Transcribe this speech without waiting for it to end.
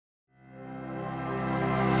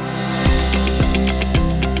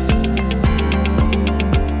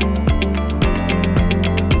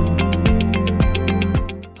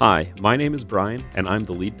Hi, my name is Brian, and I'm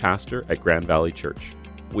the lead pastor at Grand Valley Church.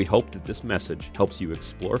 We hope that this message helps you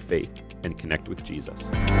explore faith and connect with Jesus.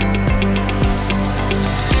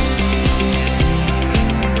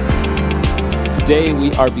 Today,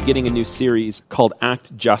 we are beginning a new series called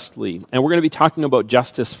Act Justly, and we're going to be talking about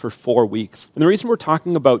justice for 4 weeks. And the reason we're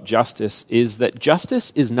talking about justice is that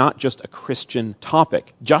justice is not just a Christian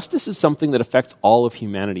topic. Justice is something that affects all of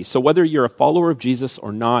humanity. So whether you're a follower of Jesus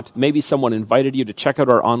or not, maybe someone invited you to check out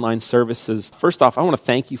our online services. First off, I want to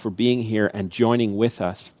thank you for being here and joining with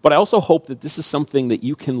us. But I also hope that this is something that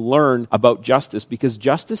you can learn about justice, because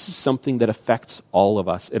justice is something that affects all of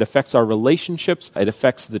us. It affects our relationships, it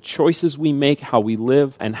affects the choices we make, how we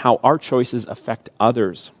live, and how our choices affect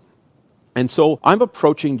others. And so I'm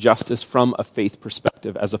approaching justice from a faith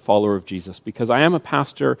perspective as a follower of Jesus, because I am a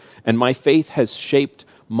pastor and my faith has shaped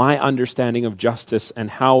my understanding of justice and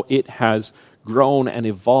how it has grown and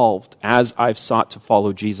evolved as I've sought to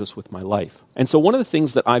follow Jesus with my life. And so one of the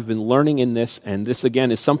things that I've been learning in this, and this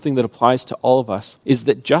again is something that applies to all of us, is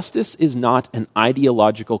that justice is not an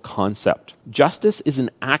ideological concept. Justice is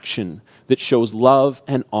an action that shows love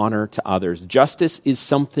and honor to others. Justice is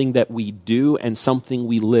something that we do and something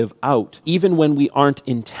we live out. Even when we aren't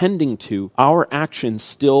intending to, our actions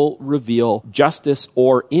still reveal justice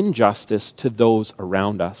or injustice to those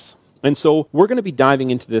around us. And so we're going to be diving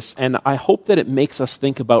into this, and I hope that it makes us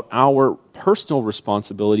think about our personal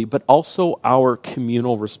responsibility, but also our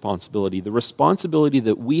communal responsibility, the responsibility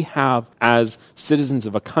that we have as citizens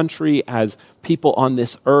of a country, as people on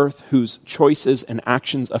this earth whose choices and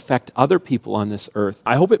actions affect other people on this earth.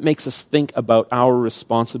 I hope it makes us think about our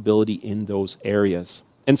responsibility in those areas.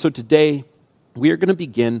 And so today, we are going to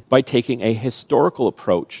begin by taking a historical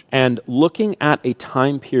approach and looking at a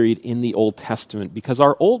time period in the Old Testament, because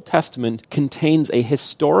our Old Testament contains a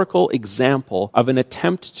historical example of an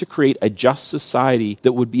attempt to create a just society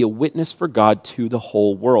that would be a witness for God to the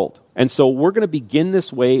whole world. And so we're going to begin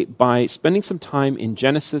this way by spending some time in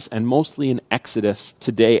Genesis and mostly in Exodus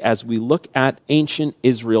today as we look at ancient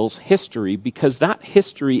Israel's history, because that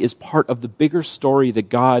history is part of the bigger story that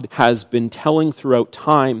God has been telling throughout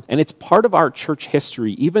time, and it's part of our church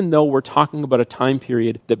history, even though we're talking about a time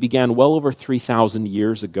period that began well over 3,000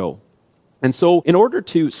 years ago. And so in order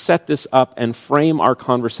to set this up and frame our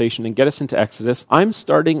conversation and get us into Exodus, I'm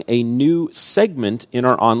starting a new segment in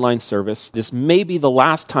our online service. This may be the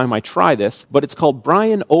last time I try this, but it's called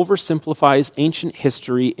Brian Oversimplifies Ancient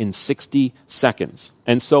History in 60 Seconds.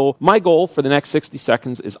 And so my goal for the next 60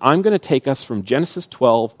 seconds is I'm going to take us from Genesis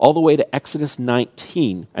 12 all the way to Exodus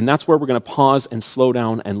 19. And that's where we're going to pause and slow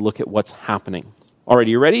down and look at what's happening. All right, are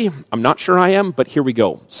you ready? I'm not sure I am, but here we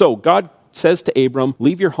go. So God says to Abram,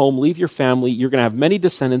 leave your home, leave your family, you're going to have many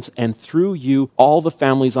descendants, and through you, all the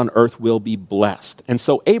families on earth will be blessed. And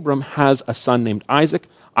so Abram has a son named Isaac.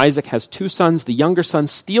 Isaac has 2 sons. The younger son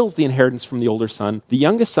steals the inheritance from the older son. The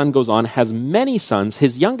youngest son goes on, has many sons.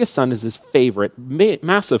 His youngest son is his favorite,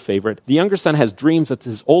 massive favorite. The younger son has dreams that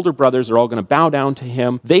his older brothers are all going to bow down to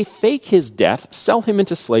him. They fake his death, sell him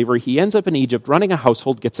into slavery. He ends up in Egypt running a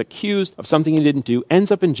household, gets accused of something he didn't do, ends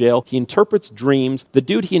up in jail. He interprets dreams. The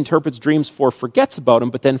dude he interprets dreams for forgets about him,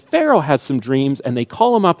 but then Pharaoh has some dreams, and they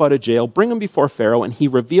call him up out of jail, bring him before Pharaoh, and he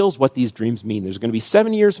reveals what these dreams mean. There's going to be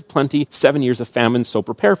 7 years of plenty, 7 years of famine, so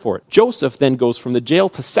prepare for it. Joseph then goes from the jail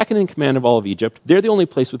to second in command of all of Egypt. They're the only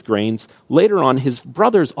place with grains. Later on, his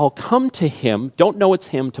brothers all come to him, don't know it's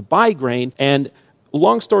him, to buy grain, and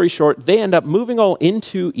long story short, they end up moving all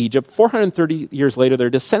into Egypt. 430 years later, their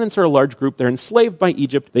descendants are a large group. They're enslaved by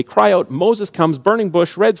Egypt. They cry out, Moses comes, burning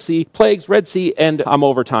bush, Red Sea, plagues, Red Sea, and I'm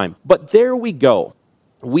over time. But there we go.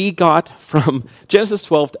 We got from Genesis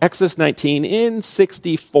 12 to Exodus 19 in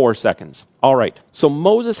 64 seconds. All right, so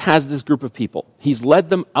Moses has this group of people. He's led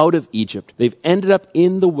them out of Egypt. They've ended up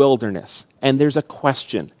in the wilderness. And there's a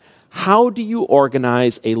question. How do you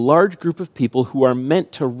organize a large group of people who are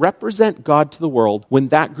meant to represent God to the world when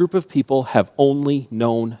that group of people have only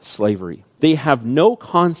known slavery? They have no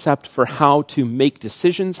concept for how to make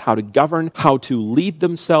decisions, how to govern, how to lead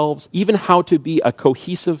themselves, even how to be a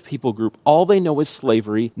cohesive people group. All they know is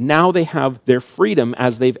slavery. Now they have their freedom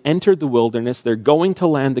as they've entered the wilderness. They're going to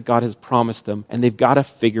land that God has promised them, and they've got to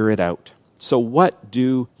figure it out. So what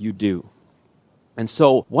do you do? And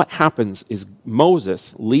so what happens is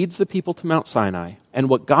Moses leads the people to Mount Sinai, and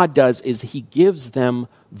what God does is he gives them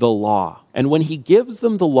the law. And when he gives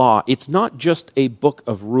them the law, it's not just a book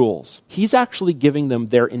of rules. He's actually giving them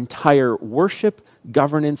their entire worship,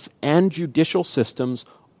 governance, and judicial systems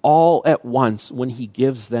all at once when he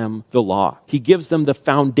gives them the law. He gives them the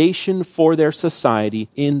foundation for their society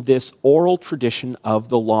in this oral tradition of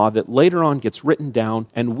the law that later on gets written down,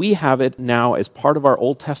 and we have it now as part of our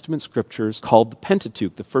Old Testament scriptures called the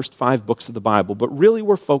Pentateuch, the first 5 books of the Bible. But really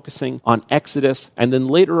we're focusing on Exodus, and then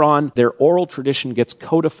later on their oral tradition gets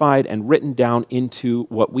codified and written down into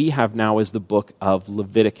what we have now as the book of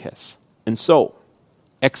Leviticus. And so,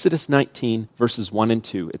 Exodus 19, verses 1 and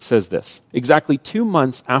 2, it says this: "Exactly 2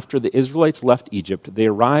 months after the Israelites left Egypt, they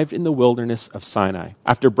arrived in the wilderness of Sinai.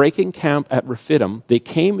 After breaking camp at Rephidim, they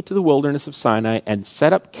came to the wilderness of Sinai and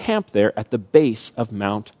set up camp there at the base of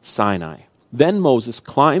Mount Sinai. Then Moses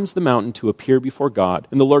climbs the mountain to appear before God,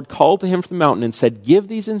 and the Lord called to him from the mountain and said, 'Give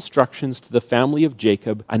these instructions to the family of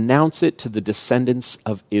Jacob, announce it to the descendants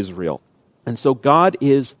of Israel.'" And so God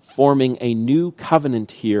is forming a new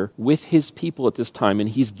covenant here with his people at this time, and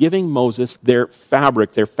he's giving Moses their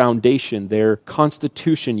fabric, their foundation, their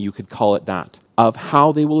constitution, you could call it that, of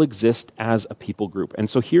how they will exist as a people group. And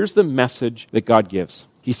so here's the message that God gives.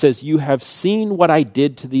 He says, "You have seen what I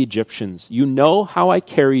did to the Egyptians. You know how I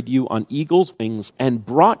carried you on eagle's wings and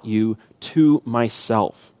brought you to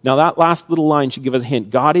myself." Now that last little line should give us a hint.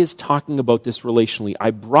 God is talking about this relationally. I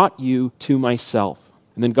brought you to myself.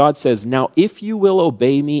 And then God says, "Now if you will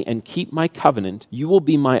obey me and keep my covenant, you will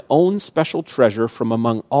be my own special treasure from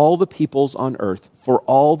among all the peoples on earth, for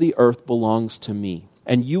all the earth belongs to me.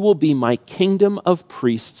 And you will be my kingdom of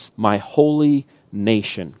priests, my holy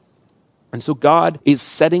nation." And so God is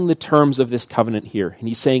setting the terms of this covenant here. And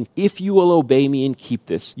he's saying, if you will obey me and keep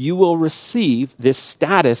this, you will receive this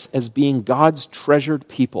status as being God's treasured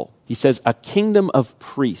people. He says, a kingdom of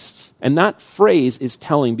priests. And that phrase is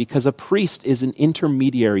telling because a priest is an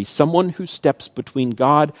intermediary, someone who steps between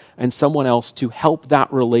God and someone else to help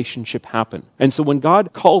that relationship happen. And so when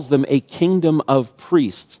God calls them a kingdom of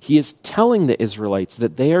priests, he is telling the Israelites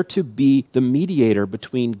that they are to be the mediator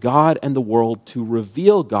between God and the world to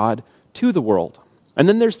reveal God to the world. And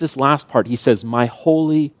then there's this last part. He says, my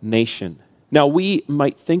holy nation. Now, we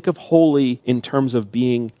might think of holy in terms of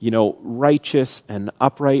being, righteous and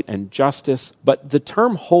upright and justice, but the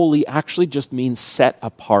term holy actually just means set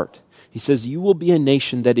apart. He says, you will be a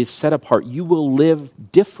nation that is set apart. You will live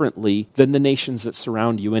differently than the nations that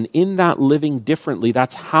surround you. And in that living differently,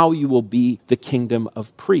 that's how you will be the kingdom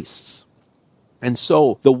of priests. And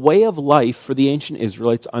so the way of life for the ancient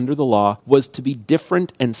Israelites under the law was to be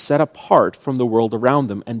different and set apart from the world around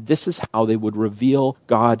them. And this is how they would reveal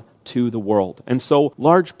God to the world. And so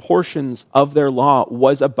large portions of their law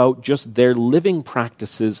was about just their living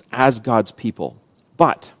practices as God's people.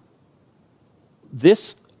 But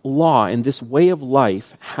this law and this way of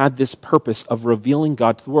life had this purpose of revealing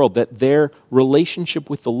God to the world, that their relationship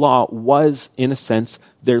with the law was, in a sense,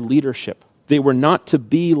 their leadership. They were not to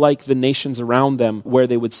be like the nations around them where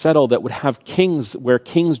they would settle, that would have kings, where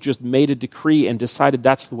kings just made a decree and decided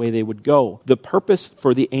that's the way they would go. The purpose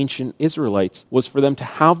for the ancient Israelites was for them to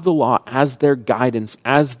have the law as their guidance,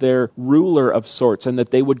 as their ruler of sorts, and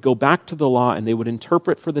that they would go back to the law and they would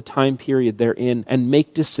interpret for the time period they're in and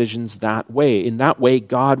make decisions that way. In that way,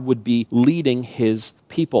 God would be leading his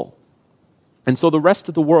people. And so the rest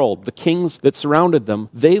of the world, the kings that surrounded them,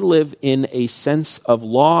 they live in a sense of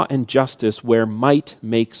law and justice where might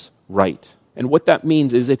makes right. And what that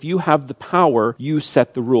means is if you have the power, you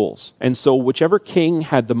set the rules. And so whichever king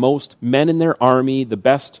had the most men in their army, the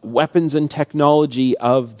best weapons and technology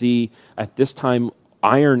of the, at this time,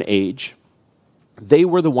 Iron Age, they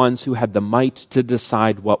were the ones who had the might to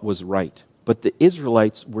decide what was right. But the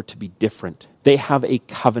Israelites were to be different. They have a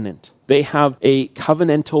covenant. They have a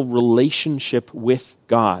covenantal relationship with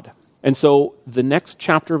God. And so the next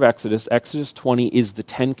chapter of Exodus, Exodus 20, is the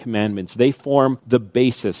 10 Commandments. They form the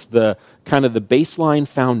basis, the kind of the baseline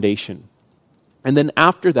foundation. And then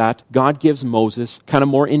after that, God gives Moses kind of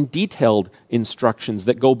more in detailed instructions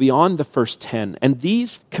that go beyond the first 10. And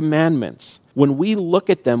these commandments, when we look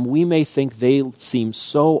at them, we may think they seem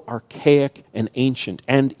so archaic and ancient.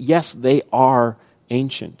 And yes, they are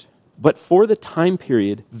ancient. But for the time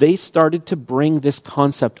period, they started to bring this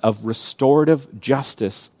concept of restorative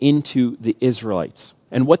justice into the Israelites.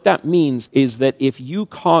 And what that means is that if you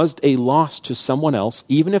caused a loss to someone else,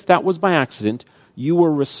 even if that was by accident, you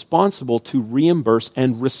were responsible to reimburse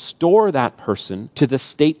and restore that person to the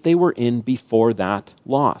state they were in before that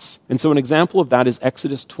loss. And so an example of that is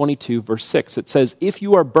Exodus 22, verse 6. It says, if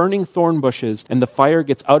you are burning thorn bushes and the fire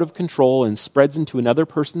gets out of control and spreads into another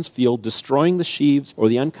person's field, destroying the sheaves or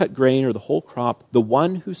the uncut grain or the whole crop, the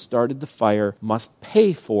one who started the fire must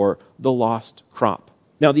pay for the lost crop.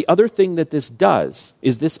 Now, the other thing that this does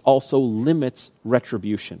is this also limits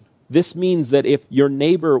retribution. This means that if your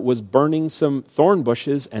neighbor was burning some thorn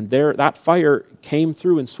bushes and that fire came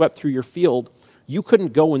through and swept through your field, you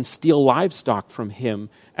couldn't go and steal livestock from him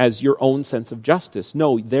as your own sense of justice.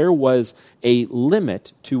 No, there was a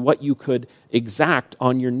limit to what you could exact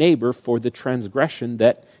on your neighbor for the transgression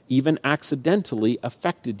that even accidentally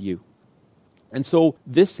affected you. And so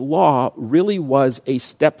this law really was a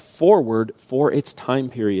step forward for its time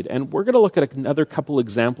period. And we're going to look at another couple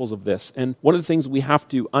examples of this. And one of the things we have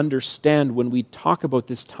to understand when we talk about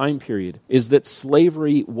this time period is that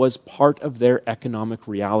slavery was part of their economic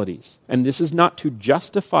realities. And this is not to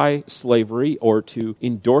justify slavery or to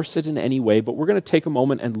endorse it in any way, but we're going to take a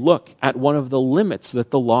moment and look at one of the limits that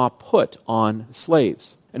the law put on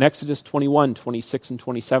slaves. In Exodus 21, 26 and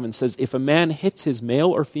 27 says, if a man hits his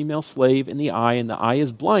male or female slave in the eye and the eye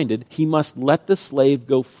is blinded, he must let the slave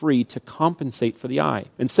go free to compensate for the eye.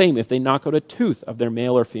 And same, if they knock out a tooth of their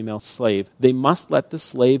male or female slave, they must let the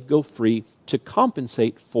slave go free to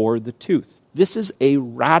compensate for the tooth. This is a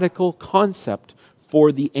radical concept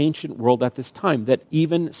for the ancient world at this time, that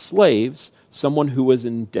even slaves, someone who was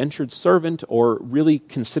an indentured servant or really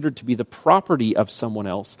considered to be the property of someone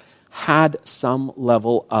else, had some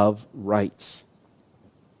level of rights.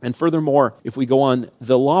 And furthermore, if we go on,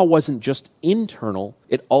 the law wasn't just internal,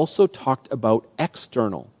 it also talked about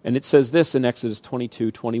external. And it says this in Exodus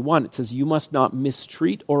 22:21. It says, you must not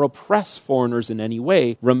mistreat or oppress foreigners in any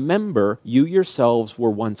way. Remember, you yourselves were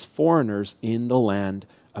once foreigners in the land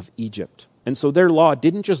of Egypt. And so their law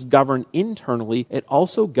didn't just govern internally, it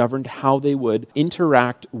also governed how they would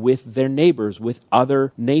interact with their neighbors, with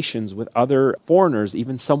other nations, with other foreigners,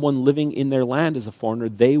 even someone living in their land as a foreigner.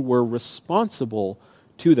 They were responsible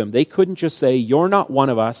to them. They couldn't just say, you're not one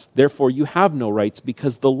of us, therefore you have no rights,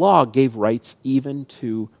 because the law gave rights even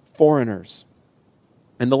to foreigners.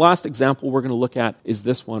 And the last example we're going to look at is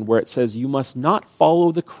this one, where it says, you must not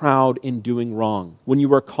follow the crowd in doing wrong. When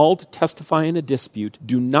you are called to testify in a dispute,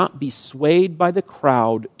 do not be swayed by the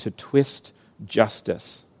crowd to twist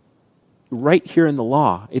justice. Right here in the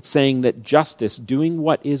law, it's saying that justice, doing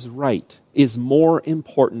what is right, is more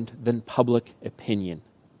important than public opinion.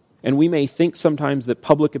 And we may think sometimes that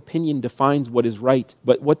public opinion defines what is right,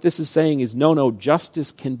 but what this is saying is, no,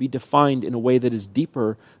 justice can be defined in a way that is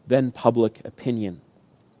deeper than public opinion.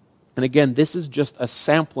 And again, this is just a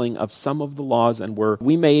sampling of some of the laws, and where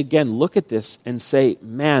we may again look at this and say,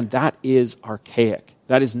 man, that is archaic.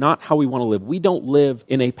 That is not how we want to live. We don't live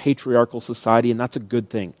in a patriarchal society, and that's a good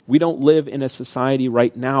thing. We don't live in a society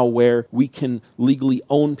right now where we can legally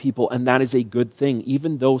own people, and that is a good thing.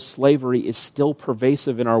 Even though slavery is still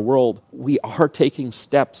pervasive in our world, we are taking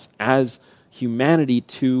steps as humanity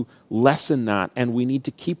to lessen that, and we need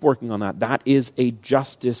to keep working on that. That is a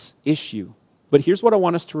justice issue. But here's what I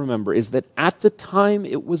want us to remember, is that at the time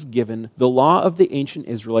it was given, the law of the ancient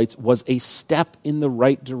Israelites was a step in the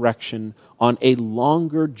right direction on a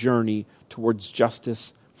longer journey towards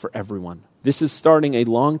justice for everyone. This is starting a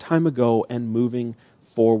long time ago and moving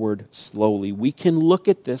forward slowly. We can look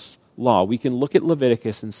at this law, we can look at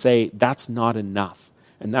Leviticus and say, that's not enough.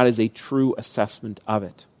 And that is a true assessment of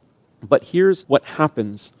it. But here's what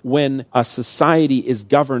happens when a society is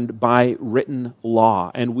governed by written law.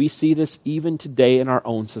 And we see this even today in our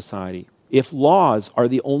own society. If laws are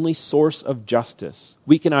the only source of justice,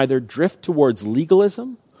 we can either drift towards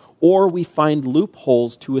legalism or we find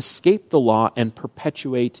loopholes to escape the law and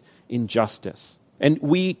perpetuate injustice. And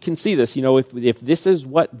we can see this, if this is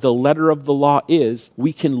what the letter of the law is,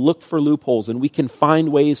 we can look for loopholes and we can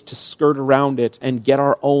find ways to skirt around it and get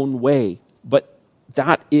our own way. But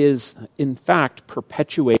that is, in fact,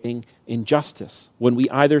 perpetuating injustice when we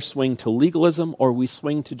either swing to legalism or we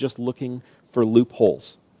swing to just looking for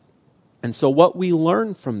loopholes. And so what we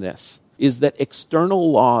learn from this is that external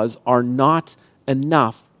laws are not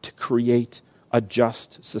enough to create a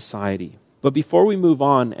just society. But before we move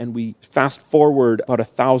on and we fast forward about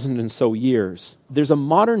 1,000 and so years, there's a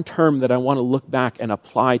modern term that I want to look back and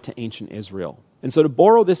apply to ancient Israel. And so to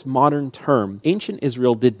borrow this modern term, ancient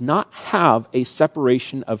Israel did not have a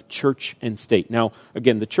separation of church and state. Now,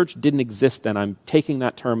 again, the church didn't exist then. I'm taking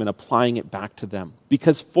that term and applying it back to them.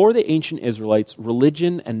 Because for the ancient Israelites,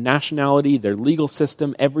 religion and nationality, their legal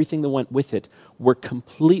system, everything that went with it, were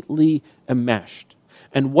completely enmeshed.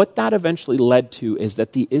 And what that eventually led to is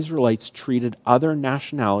that the Israelites treated other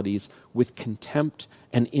nationalities with contempt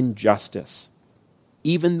and injustice.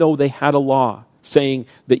 Even though they had a law saying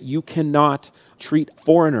that you cannot treat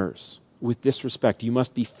foreigners with disrespect, you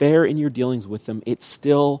must be fair in your dealings with them, it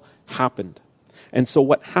still happened. And so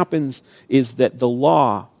what happens is that the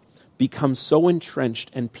law becomes so entrenched,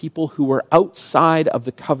 and people who were outside of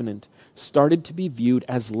the covenant started to be viewed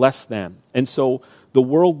as less than. And so the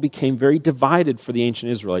world became very divided for the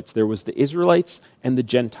ancient Israelites. There was the Israelites and the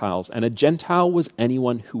Gentiles, and a Gentile was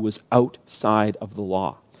anyone who was outside of the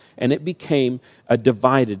law. And it became a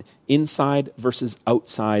divided inside versus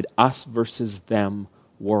outside, us versus them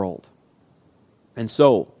world. And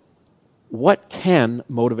so, what can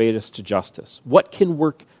motivate us to justice? What can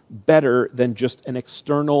work better than just an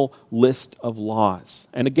external list of laws?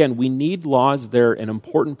 And again, we need laws. They're an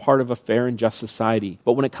important part of a fair and just society.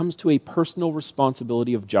 But when it comes to a personal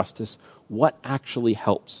responsibility of justice, what actually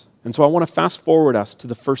helps? And so I want to fast forward us to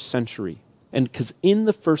the first century. And because in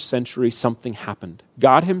the first century, something happened.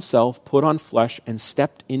 God himself put on flesh and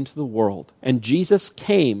stepped into the world. And Jesus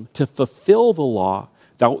came to fulfill the law.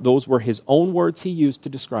 Those were his own words he used to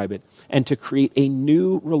describe it, and to create a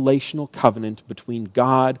new relational covenant between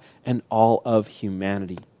God and all of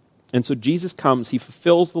humanity. And so Jesus comes, he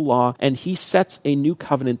fulfills the law, and he sets a new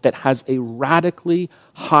covenant that has a radically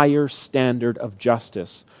higher standard of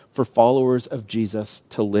justice for followers of Jesus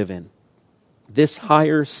to live in. This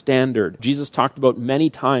higher standard, Jesus talked about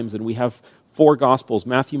many times, and we have 4 Gospels,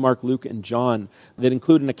 Matthew, Mark, Luke, and John, that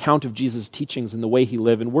include an account of Jesus' teachings and the way he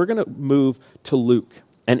lived. And we're going to move to Luke.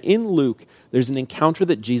 And in Luke, there's an encounter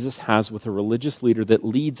that Jesus has with a religious leader that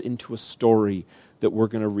leads into a story that we're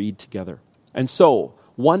going to read together. And so,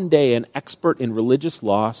 one day, an expert in religious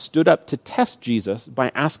law stood up to test Jesus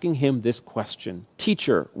by asking him this question: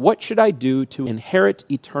 "Teacher, what should I do to inherit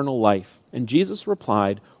eternal life?" And Jesus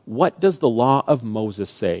replied, "What does the law of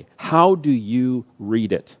Moses say? How do you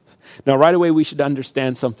read it?" Now, right away, we should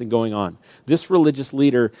understand something going on. This religious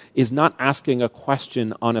leader is not asking a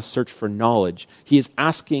question on a search for knowledge. He is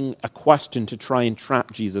asking a question to try and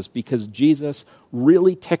trap Jesus, because Jesus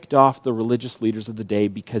really ticked off the religious leaders of the day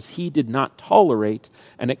because he did not tolerate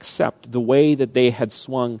and accept the way that they had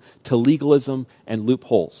swung to legalism and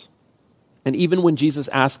loopholes. And even when Jesus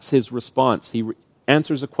asks his response, he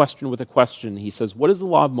answers a question with a question. He says, "What does the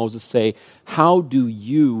law of Moses say? How do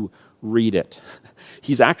you read it?"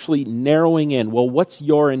 He's actually narrowing in, well, what's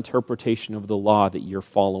your interpretation of the law that you're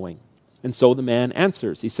following? And so the man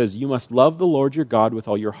answers. He says, "You must love the Lord your God with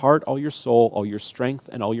all your heart, all your soul, all your strength,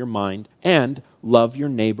 and all your mind, and love your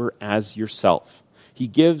neighbor as yourself." He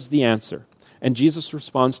gives the answer. And Jesus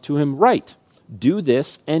responds to him, "Right, do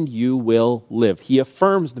this and you will live." He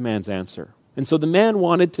affirms the man's answer. And so the man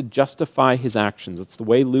wanted to justify his actions. That's the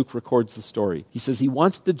way Luke records the story. He says he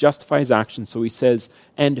wants to justify his actions, so he says,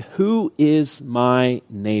 "And who is my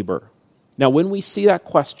neighbor?" Now, when we see that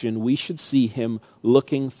question, we should see him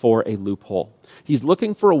looking for a loophole. He's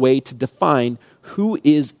looking for a way to define who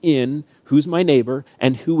is in, who's my neighbor,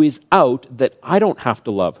 and who is out that I don't have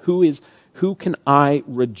to love. Who can I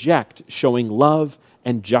reject, showing love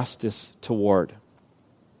and justice toward?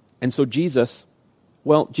 And so Jesus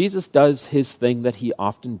does his thing that he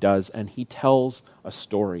often does, and he tells a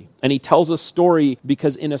story. And he tells a story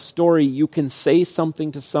because in a story you can say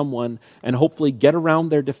something to someone and hopefully get around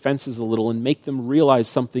their defenses a little and make them realize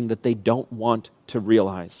something that they don't want to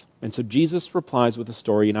realize. And so Jesus replies with a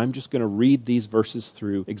story, and I'm just going to read these verses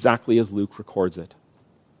through exactly as Luke records it.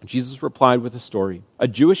 Jesus replied with a story. "A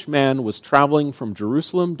Jewish man was traveling from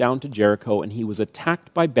Jerusalem down to Jericho, and he was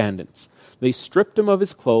attacked by bandits. They stripped him of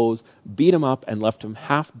his clothes, beat him up, and left him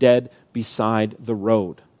half dead beside the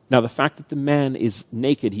road." Now, the fact that the man is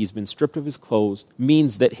naked, he's been stripped of his clothes,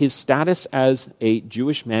 means that his status as a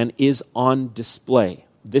Jewish man is on display.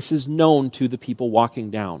 This is known to the people walking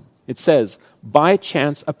down. It says, "By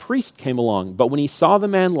chance a priest came along, but when he saw the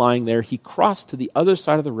man lying there, he crossed to the other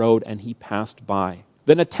side of the road and he passed by.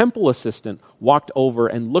 Then a temple assistant walked over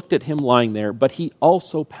and looked at him lying there, but he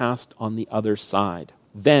also passed on the other side.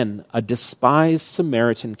 Then a despised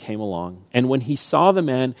Samaritan came along, and when he saw the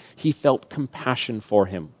man, he felt compassion for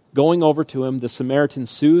him. Going over to him, the Samaritan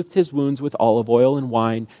soothed his wounds with olive oil and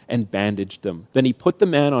wine and bandaged them. Then he put the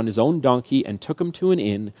man on his own donkey and took him to an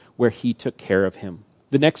inn where he took care of him.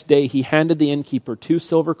 The next day he handed the innkeeper 2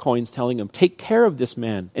 silver coins, telling him, 'Take care of this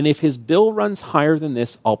man, and if his bill runs higher than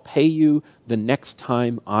this, I'll pay you the next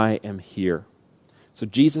time I am here.'" So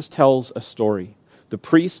Jesus tells a story. The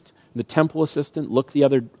priest, the temple assistant look the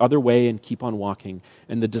other way and keep on walking,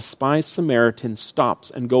 and the despised Samaritan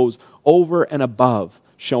stops and goes over and above,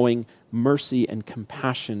 showing mercy and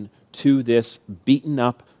compassion to this beaten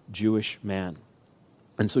up Jewish man.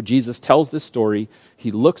 And so Jesus tells this story.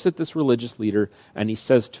 He looks at this religious leader and he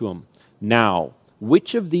says to him, "Now,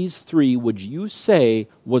 which of these 3 would you say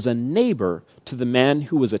was a neighbor to the man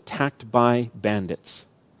who was attacked by bandits?"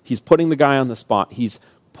 He's putting the guy on the spot. He's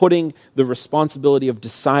putting the responsibility of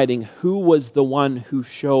deciding who was the one who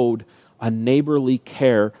showed a neighborly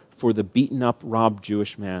care for the beaten up, robbed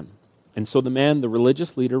Jewish man. And so the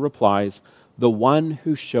religious leader replies, "The one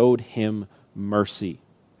who showed him mercy."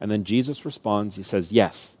 And then Jesus responds, he says,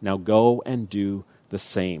 "Yes, now go and do the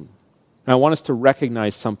same." Now I want us to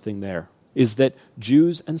recognize something there, is that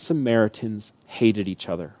Jews and Samaritans hated each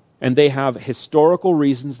other. And they have historical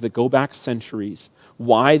reasons that go back centuries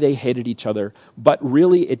why they hated each other, but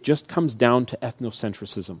really it just comes down to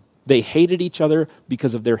ethnocentrism. They hated each other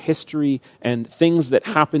because of their history and things that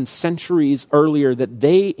happened centuries earlier that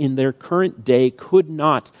they, in their current day, could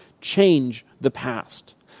not change the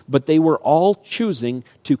past. But they were all choosing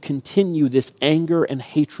to continue this anger and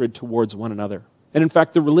hatred towards one another. And in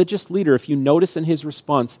fact, the religious leader, if you notice in his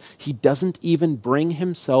response, he doesn't even bring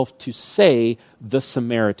himself to say the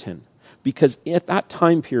Samaritan. Because at that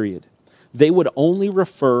time period, they would only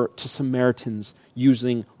refer to Samaritans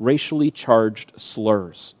using racially charged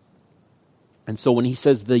slurs. And so when he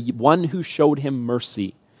says the one who showed him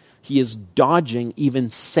mercy, he is dodging even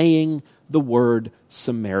saying the word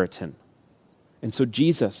Samaritan. And so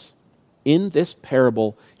Jesus, in this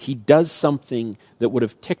parable, he does something that would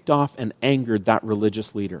have ticked off and angered that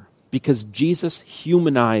religious leader. Because Jesus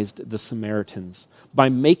humanized the Samaritans by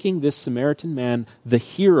making this Samaritan man the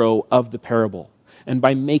hero of the parable. And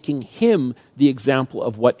by making him the example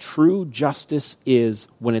of what true justice is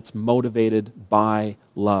when it's motivated by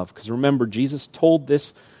love. Because remember, Jesus told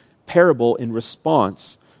this parable in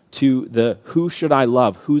response to the "who should I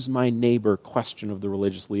love, who's my neighbor" question of the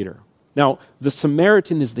religious leader. Now, the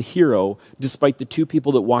Samaritan is the hero despite the two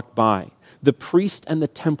people that walked by. The priest and the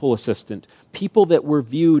temple assistant, people that were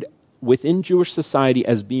viewed within Jewish society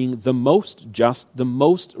as being the most just, the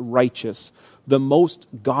most righteous, the most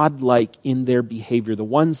godlike in their behavior, the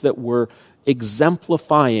ones that were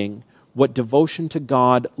exemplifying what devotion to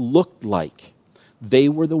God looked like. They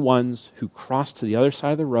were the ones who crossed to the other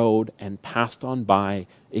side of the road and passed on by,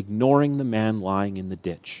 ignoring the man lying in the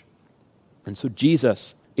ditch. And so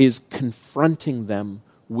Jesus is confronting them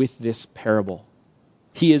with this parable.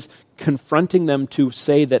 He is confronting them to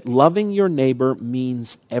say that loving your neighbor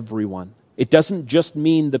means everyone. It doesn't just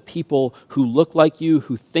mean the people who look like you,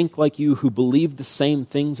 who think like you, who believe the same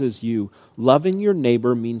things as you. Loving your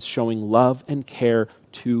neighbor means showing love and care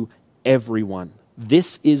to everyone.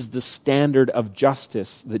 This is the standard of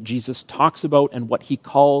justice that Jesus talks about and what he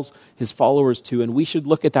calls his followers to. And we should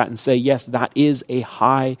look at that and say, yes, that is a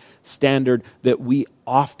high standard that we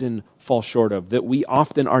often fall short of, that we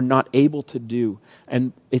often are not able to do.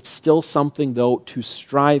 And it's still something, though, to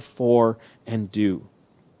strive for and do.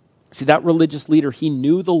 See, that religious leader, he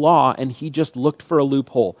knew the law and he just looked for a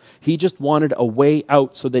loophole. He just wanted a way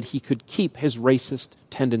out so that he could keep his racist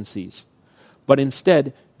tendencies. But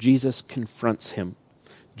instead, Jesus confronts him.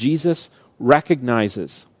 Jesus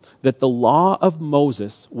recognizes that the law of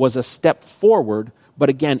Moses was a step forward, but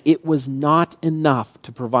again, it was not enough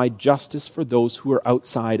to provide justice for those who are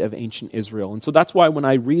outside of ancient Israel. And so that's why when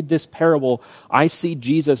I read this parable, I see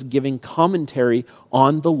Jesus giving commentary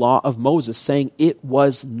on the law of Moses, saying it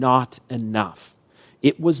was not enough.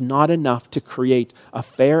 It was not enough to create a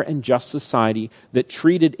fair and just society that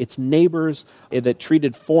treated its neighbors, that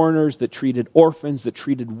treated foreigners, that treated orphans, that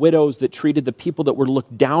treated widows, that treated the people that were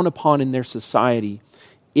looked down upon in their society.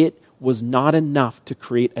 It was not enough to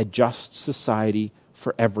create a just society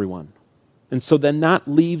for everyone. And so then that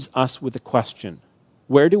leaves us with a question.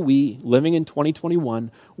 Where do we, living in 2021,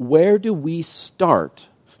 where do we start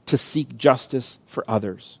to seek justice for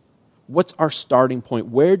others? What's our starting point?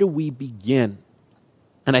 Where do we begin?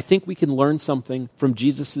 And I think we can learn something from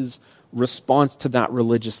Jesus' response to that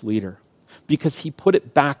religious leader, because he put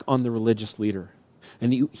it back on the religious leader.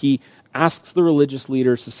 And he asks the religious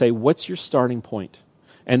leaders to say, what's your starting point?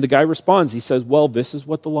 And the guy responds, he says, well, this is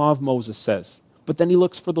what the law of Moses says. But then he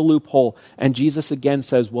looks for the loophole, and Jesus again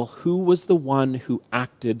says, well, who was the one who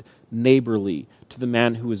acted neighborly to the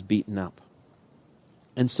man who was beaten up?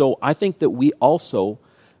 And so I think that we also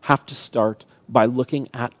have to start by looking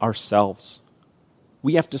at ourselves.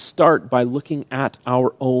 We have to start by looking at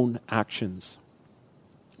our own actions.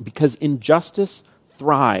 Because injustice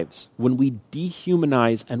thrives when we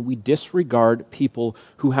dehumanize and we disregard people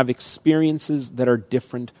who have experiences that are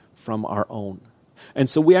different from our own. And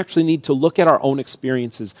so we actually need to look at our own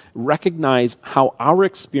experiences, recognize how our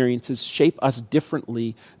experiences shape us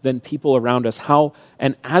differently than people around us.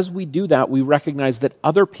 And as we do that, we recognize that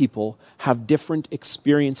other people have different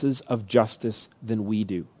experiences of justice than we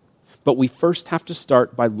do. But we first have to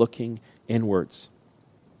start by looking inwards.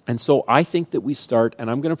 And so I think that we start, and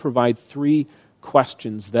I'm going to provide 3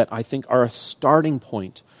 questions that I think are a starting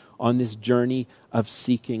point on this journey of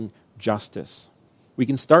seeking justice. We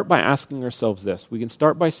can start by asking ourselves this. We can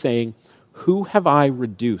start by saying, who have I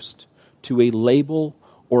reduced to a label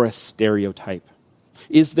or a stereotype?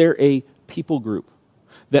 Is there a people group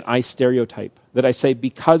that I stereotype, that I say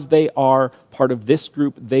because they are part of this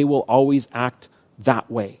group, they will always act that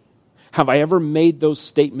way? Have I ever made those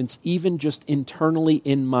statements, even just internally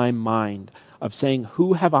in my mind, of saying,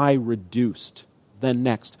 who have I reduced? Then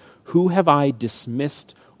next, who have I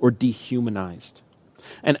dismissed or dehumanized?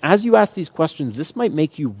 And as you ask these questions, this might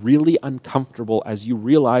make you really uncomfortable as you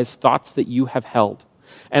realize thoughts that you have held.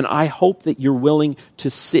 And I hope that you're willing to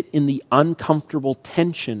sit in the uncomfortable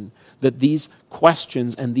tension that these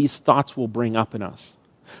questions and these thoughts will bring up in us.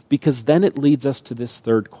 Because then it leads us to this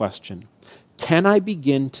third question. Can I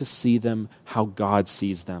begin to see them how God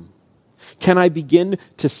sees them? Can I begin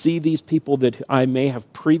to see these people that I may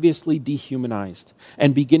have previously dehumanized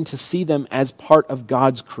and begin to see them as part of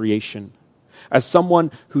God's creation? As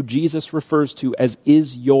someone who Jesus refers to as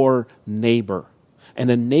is your neighbor, and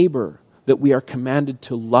a neighbor that we are commanded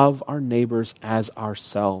to love our neighbors as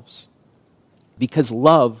ourselves. Because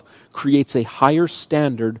love creates a higher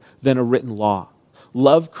standard than a written law.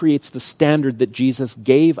 Love creates the standard that Jesus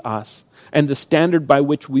gave us and the standard by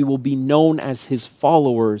which we will be known as his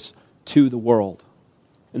followers to the world.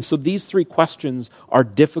 And so these three questions are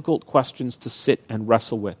difficult questions to sit and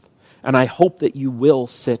wrestle with. And I hope that you will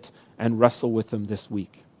sit and wrestle with them this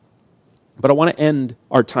week. But I want to end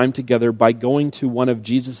our time together by going to one of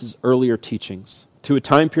Jesus' earlier teachings, to a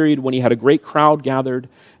time period when he had a great crowd gathered,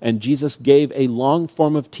 and Jesus gave a long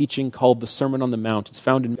form of teaching called the Sermon on the Mount. It's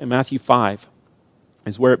found in Matthew 5,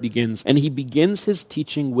 is where it begins. And he begins his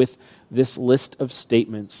teaching with this list of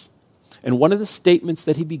statements. And one of the statements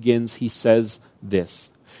that he begins, he says this.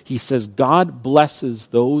 He says, God blesses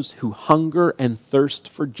those who hunger and thirst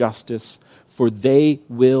for justice, for they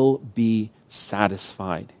will be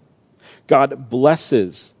satisfied. God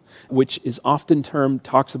blesses, which is often termed,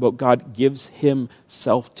 talks about God gives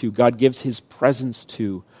himself to, God gives his presence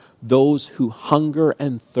to those who hunger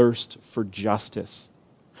and thirst for justice,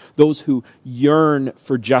 those who yearn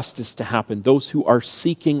for justice to happen, those who are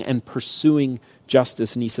seeking and pursuing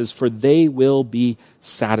justice. And he says, for they will be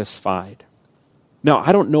satisfied. Now,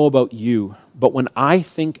 I don't know about you, but when I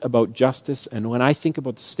think about justice and when I think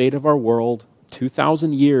about the state of our world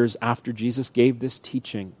 2,000 years after Jesus gave this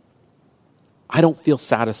teaching, I don't feel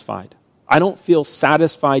satisfied. I don't feel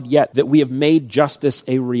satisfied yet that we have made justice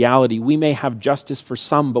a reality. We may have justice for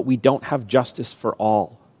some, but we don't have justice for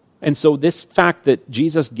all. And so this fact that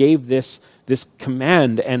Jesus gave this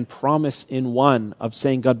command and promise in one of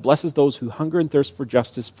saying, God blesses those who hunger and thirst for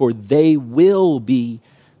justice, for they will be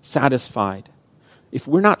satisfied. If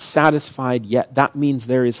we're not satisfied yet, that means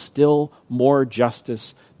there is still more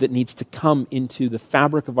justice that needs to come into the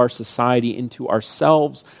fabric of our society, into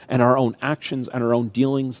ourselves and our own actions and our own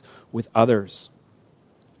dealings with others.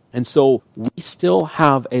 And so we still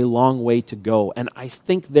have a long way to go. And I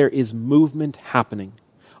think there is movement happening.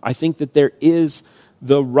 I think that there is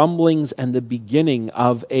the rumblings and the beginning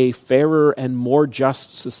of a fairer and more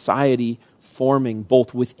just society forming,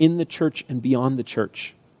 both within the church and beyond the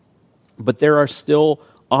church. But there are still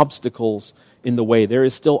obstacles in the way. There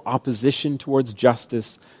is still opposition towards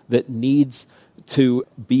justice that needs to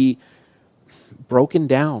be broken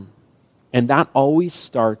down. And that always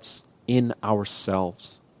starts in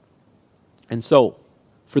ourselves. And so,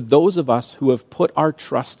 for those of us who have put our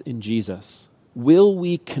trust in Jesus, will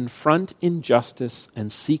we confront injustice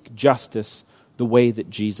and seek justice the way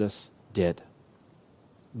that Jesus did?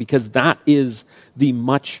 Because that is the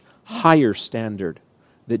much higher standard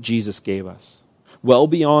that Jesus gave us. Well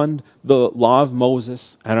beyond the law of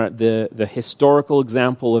Moses and the historical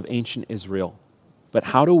example of ancient Israel. But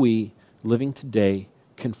how do we, living today,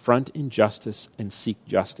 confront injustice and seek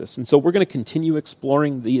justice? And so we're going to continue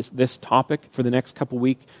exploring this topic for the next couple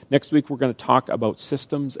weeks. Next week we're going to talk about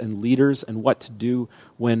systems and leaders and what to do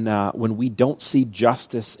when we don't see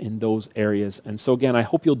justice in those areas. And so again, I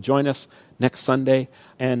hope you'll join us next Sunday.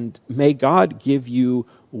 And may God give you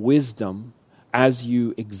wisdom as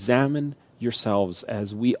you examine yourselves,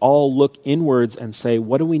 as we all look inwards and say,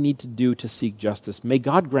 what do we need to do to seek justice? May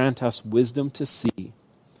God grant us wisdom to see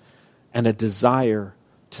and a desire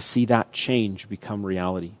to see that change become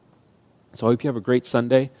reality. So I hope you have a great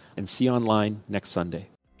Sunday and see you online next Sunday.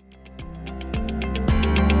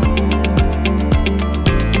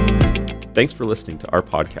 Thanks for listening to our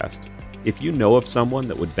podcast. If you know of someone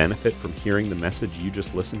that would benefit from hearing the message you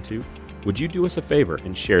just listened to, would you do us a favor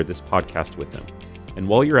and share this podcast with them? And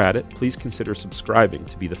while you're at it, please consider subscribing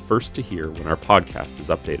to be the first to hear when our podcast is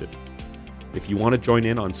updated. If you want to join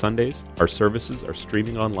in on Sundays, our services are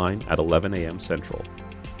streaming online at 11 a.m. Central.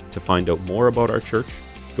 To find out more about our church,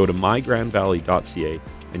 go to mygrandvalley.ca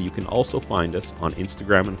and you can also find us on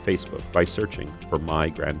Instagram and Facebook by searching for My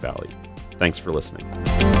Grand Valley. Thanks for listening.